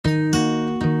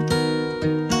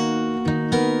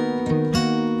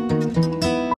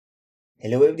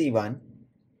Hello everyone,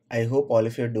 I hope all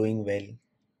of you are doing well.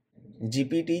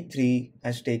 GPT-3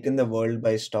 has taken the world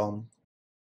by storm.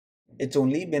 It's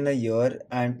only been a year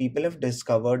and people have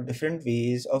discovered different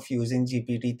ways of using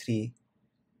GPT-3.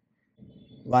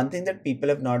 One thing that people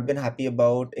have not been happy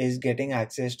about is getting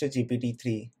access to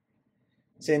GPT-3.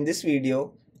 So in this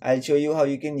video, I'll show you how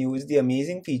you can use the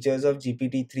amazing features of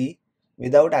GPT-3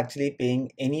 without actually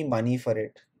paying any money for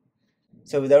it.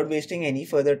 So without wasting any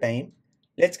further time,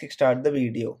 let's kickstart the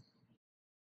video.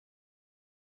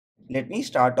 Let me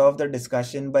start off the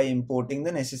discussion by importing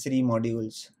the necessary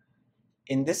modules.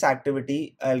 In this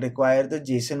activity, I'll require the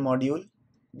JSON module,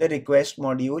 the request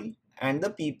module, and the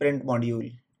pprint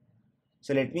module.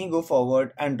 So let me go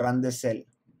forward and run this cell.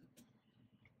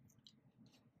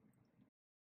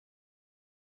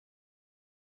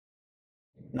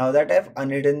 Now that I've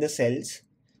unhidden the cells,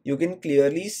 you can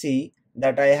clearly see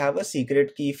that I have a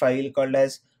secret key file called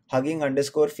as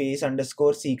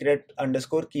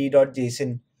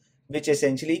hugging_face_secret_key.json, which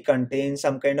essentially contains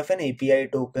some kind of an API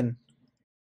token.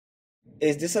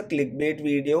 Is this a clickbait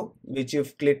video which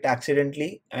you've clicked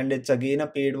accidentally and it's again a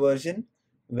paid version?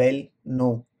 Well,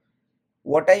 no.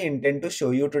 What I intend to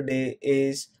show you today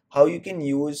is how you can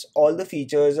use all the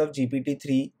features of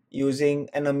GPT-3 using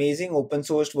an amazing open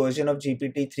source version of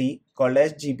GPT-3 called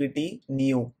as GPT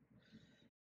Neo.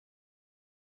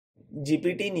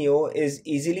 GPT Neo is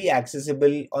easily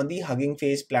accessible on the Hugging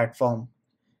Face platform.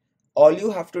 All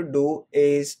you have to do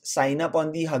is sign up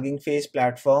on the Hugging Face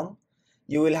platform.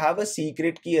 You will have a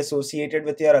secret key associated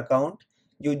with your account.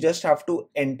 You just have to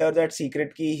enter that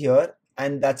secret key here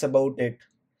and that's about it.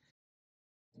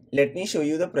 Let me show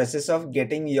you the process of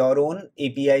getting your own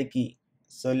API key.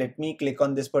 So let me click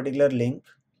on this particular link.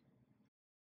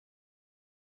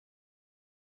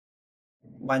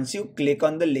 Once you click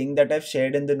on the link that I've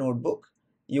shared in the notebook,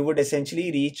 you would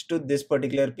essentially reach to this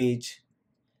particular page.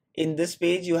 In this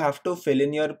page, you have to fill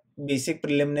in your basic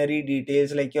preliminary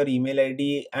details like your email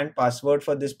ID and password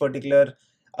for this particular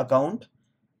account.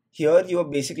 Here you are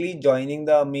basically joining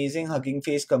the amazing Hugging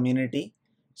Face community.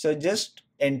 So just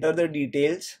enter the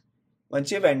details. Once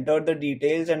you've entered the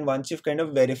details and once you've kind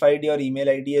of verified your email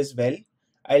ID as well,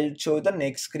 I'll show the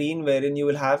next screen wherein you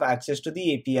will have access to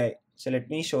the API. So let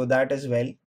me show that as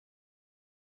well.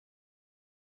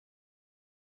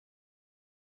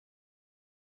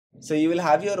 So you will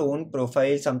have your own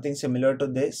profile, something similar to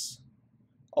this.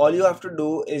 All you have to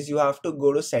do is you have to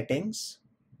go to settings,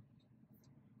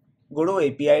 go to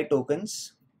API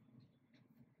tokens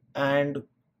and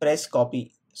press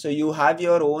copy. So you have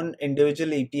your own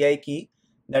individual API key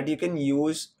that you can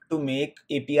use to make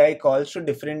API calls to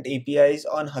different APIs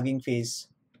on Hugging Face.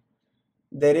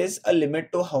 There is a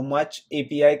limit to how much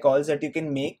API calls that you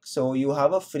can make. So you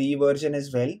have a free version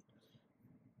as well.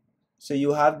 So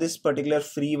you have this particular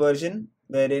free version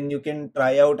wherein you can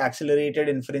try out accelerated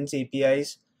inference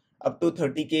APIs up to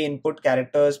 30k input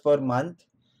characters per month.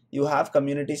 You have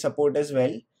community support as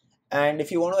well. And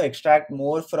if you want to extract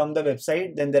more from the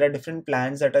website, then there are different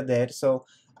plans that are there. So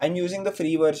I'm using the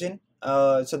free version.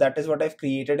 So that is what I've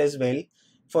created as well.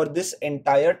 For this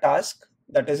entire task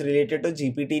that is related to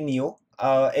GPT Neo,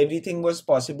 everything was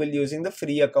possible using the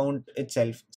free account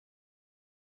itself.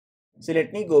 So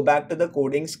let me go back to the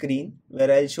coding screen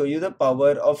where I'll show you the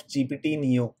power of GPT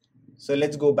Neo. So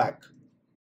let's go back.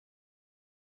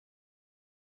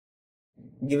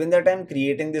 Given that I'm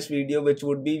creating this video which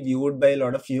would be viewed by a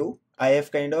lot of you, I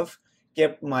have kind of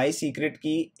kept my secret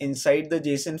key inside the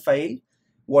JSON file.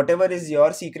 Whatever is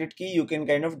your secret key, you can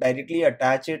kind of directly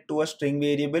attach it to a string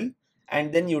variable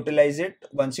and then utilize it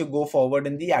once you go forward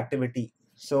in the activity.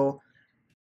 So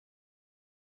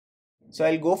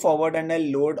I'll go forward and I'll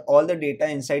load all the data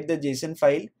inside the JSON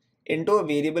file into a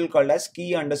variable called as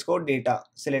key_data.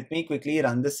 So let me quickly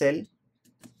run the cell.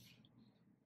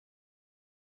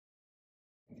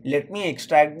 Let me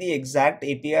extract the exact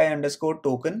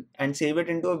API_token and save it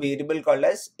into a variable called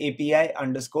as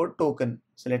API_token.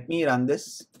 So let me run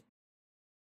this.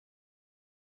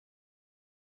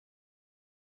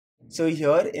 So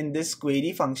here in this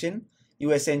query function,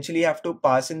 you essentially have to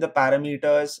pass in the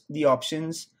parameters, the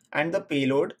options, and the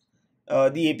payload.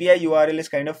 The API URL is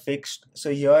kind of fixed.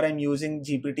 So here I'm using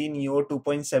GPT Neo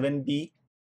 2.7b.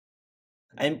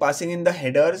 I'm passing in the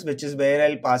headers, which is where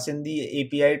I'll pass in the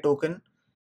API token.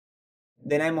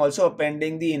 Then I'm also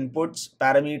appending the inputs,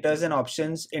 parameters, and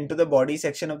options into the body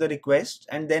section of the request.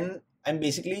 And then I'm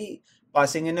basically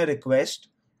passing in a request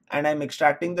and I'm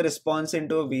extracting the response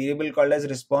into a variable called as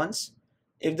response.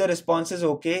 If the response is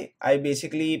okay, I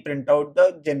basically print out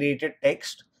the generated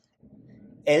text.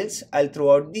 Else, I'll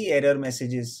throw out the error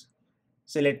messages.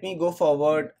 So let me go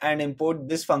forward and import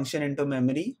this function into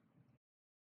memory.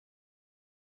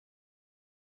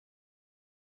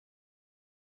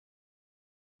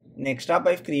 Next up,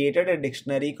 I've created a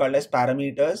dictionary called as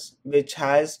parameters, which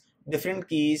has different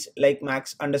keys like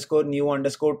max underscore new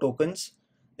underscore tokens,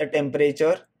 the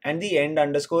temperature, and the end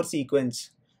underscore sequence.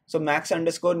 So max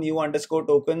underscore new underscore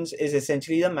tokens is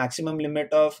essentially the maximum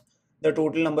limit of the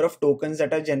total number of tokens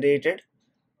that are generated.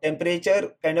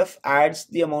 Temperature kind of adds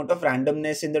the amount of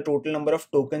randomness in the total number of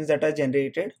tokens that are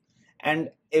generated, and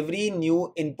every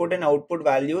new input and output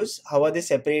values, how are they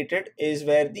separated, is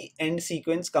where the end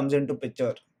sequence comes into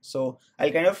picture. So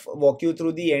I'll kind of walk you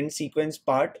through the end sequence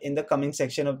part in the coming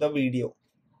section of the video.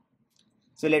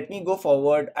 So let me go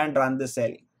forward and run the cell.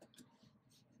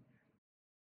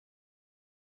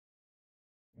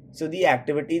 So the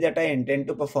activity that I intend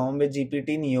to perform with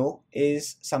GPT Neo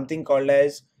is something called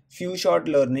as few shot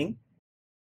learning.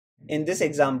 In this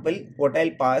example, what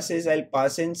I'll pass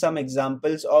in some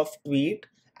examples of tweet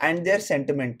and their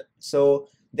sentiment. So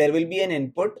there will be an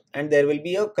input and there will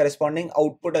be a corresponding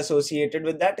output associated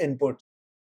with that input.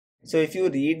 So if you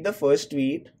read the first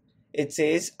tweet, it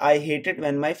says, "I hate it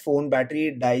when my phone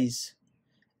battery dies."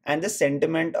 And the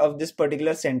sentiment of this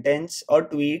particular sentence or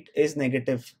tweet is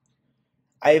negative.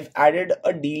 I've added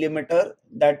a delimiter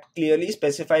that clearly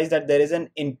specifies that there is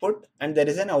an input and there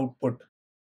is an output.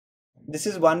 This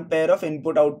is one pair of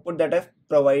input output that I've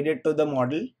provided to the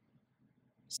model.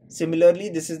 Similarly,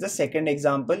 this is the second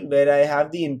example where I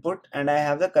have the input and I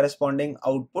have the corresponding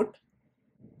output.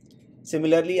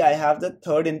 Similarly, I have the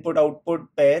third input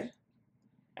output pair.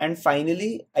 And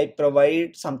finally, I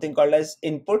provide something called as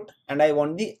input and I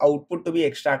want the output to be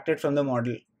extracted from the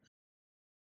model.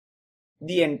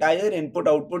 The entire input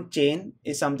output chain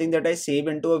is something that I save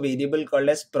into a variable called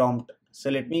as prompt. So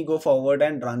let me go forward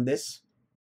and run this.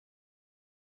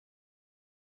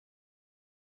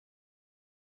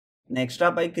 Next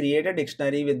up, I create a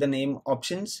dictionary with the name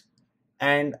options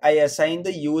and I assign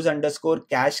the use underscore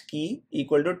cache key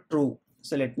equal to true.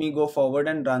 So let me go forward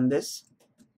and run this.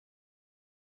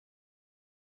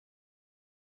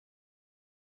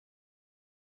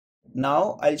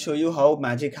 Now I'll show you how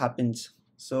magic happens.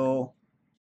 So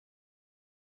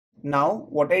now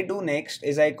what I do next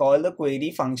is I call the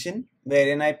query function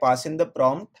wherein I pass in the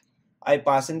prompt, I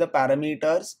pass in the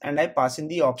parameters and I pass in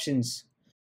the options.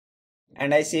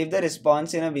 And I save the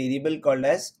response in a variable called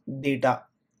as data.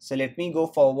 So let me go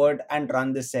forward and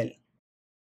run the cell.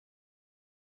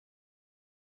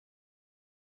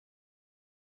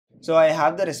 So I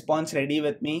have the response ready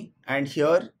with me and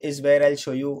here is where I'll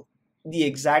show you the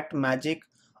exact magic,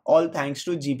 all thanks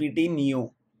to GPT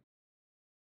Neo.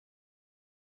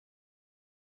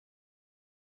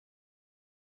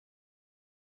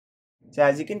 So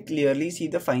as you can clearly see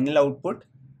the final output,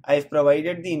 I've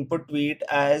provided the input tweet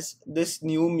as "this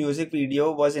new music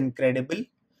video was incredible"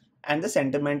 and the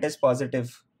sentiment is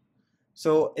positive.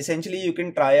 So essentially you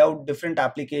can try out different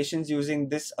applications using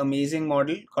this amazing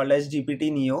model called as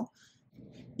GPT Neo.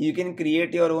 You can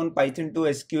create your own Python to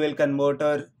SQL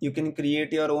converter. You can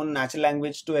create your own natural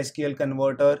language to SQL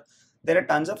converter. There are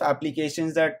tons of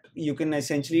applications that you can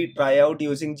essentially try out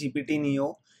using GPT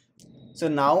Neo. So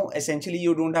now essentially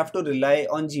you don't have to rely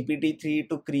on GPT-3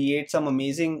 to create some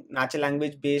amazing natural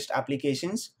language based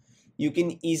applications. You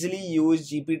can easily use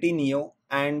GPT Neo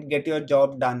and get your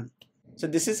job done. So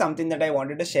this is something that I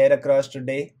wanted to share across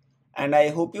today and I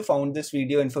hope you found this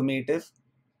video informative.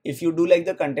 If you do like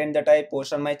the content that I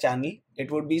post on my channel,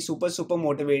 it would be super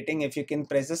motivating if you can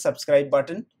press the subscribe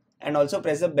button and also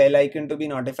press the bell icon to be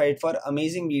notified for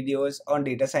amazing videos on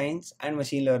data science and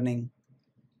machine learning.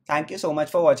 Thank you so much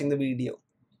for watching the video.